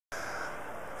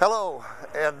Hello,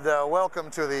 and welcome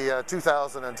to the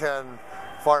 2010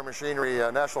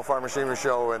 National Farm Machinery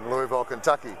Show in Louisville,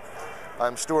 Kentucky.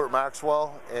 I'm Stuart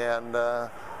Maxwell, and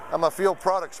I'm a field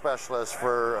product specialist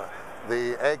for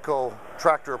the AGCO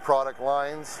tractor product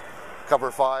lines. Cover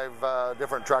 5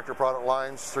 different tractor product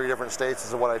lines, 3 different states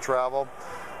is what I travel.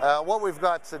 What we've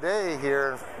got today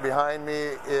here behind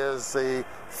me is the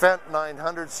Fendt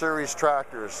 900 series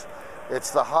tractors.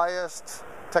 It's the highest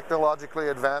technologically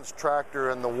advanced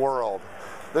tractor in the world.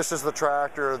 This is the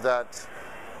tractor that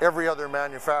every other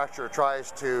manufacturer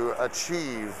tries to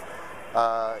achieve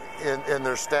in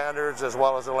their standards as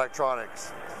well as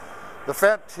electronics. The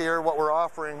Fendt here, what we're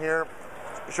offering here,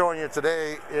 showing you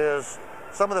today, is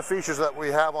some of the features that we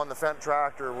have on the Fendt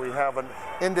tractor. We have an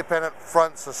independent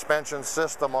front suspension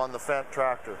system on the Fendt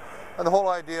tractor. And the whole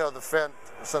idea of the Fendt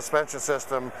suspension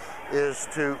system is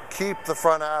to keep the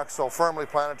front axle firmly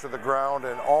planted to the ground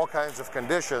in all kinds of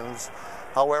conditions.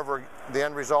 However, the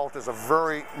end result is a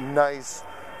very nice,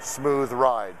 smooth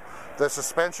ride. The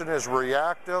suspension is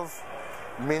reactive,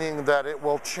 meaning that it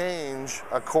will change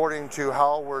according to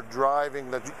how we're driving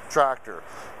the tractor.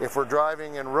 If we're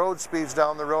driving in road speeds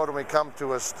down the road and we come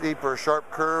to a steep or sharp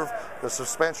curve, the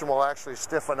suspension will actually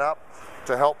stiffen up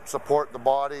to help support the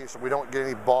body so we don't get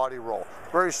any body roll.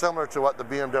 Very similar to what the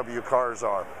BMW cars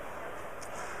are.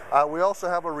 We also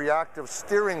have a reactive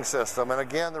steering system, and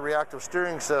again, the reactive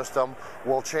steering system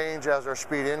will change as our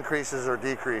speed increases or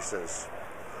decreases.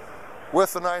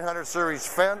 With the 900 series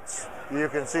Fendt, you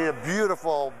can see a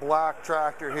beautiful black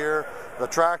tractor here. The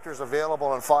tractor is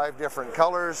available in 5 different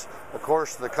colors. Of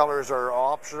course, the colors are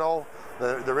optional.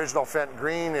 The original Fendt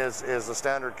green is the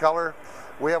standard color.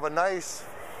 We have a nice,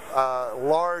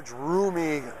 large,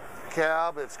 roomy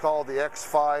cab. It's called the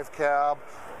X5 cab,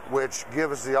 which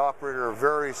gives the operator a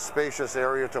very spacious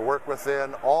area to work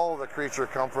within. All the creature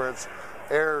comforts,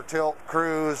 air tilt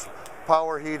cruise,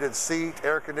 power heated seat,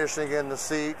 air conditioning in the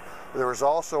seat. There is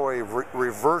also a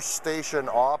reverse station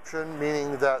option,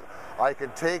 meaning that I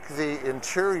can take the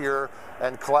interior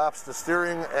and collapse the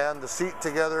steering and the seat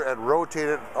together and rotate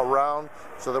it around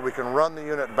so that we can run the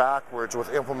unit backwards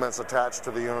with implements attached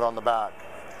to the unit on the back.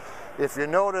 If you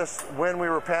notice, when we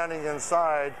were panning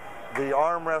inside, the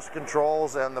armrest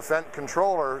controls and the Fendt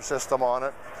controller system on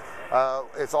it,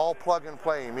 it's all plug and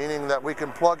play, meaning that we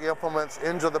can plug implements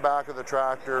into the back of the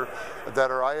tractor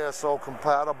that are ISO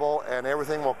compatible, and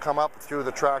everything will come up through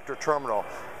the tractor terminal.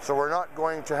 So we're not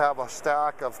going to have a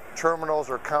stack of terminals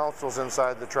or consoles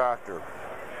inside the tractor.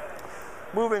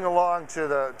 Moving along to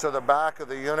the back of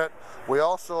the unit, we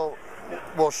also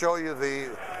will show you the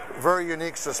very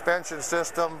unique suspension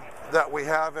system that we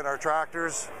have in our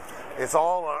tractors. It's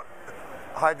all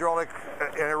hydraulic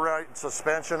air-ride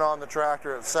suspension on the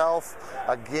tractor itself.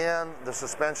 Again, the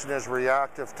suspension is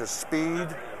reactive to speed.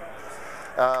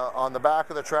 On the back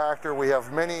of the tractor, we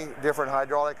have many different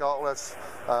hydraulic outlets,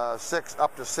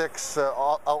 up to 6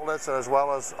 outlets, as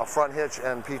well as a front hitch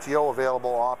and PTO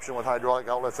available option with hydraulic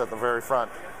outlets at the very front.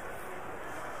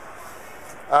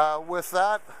 With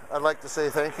that, I'd like to say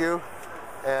thank you,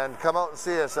 and come out and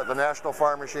see us at the National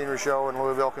Farm Machinery Show in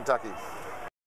Louisville, Kentucky.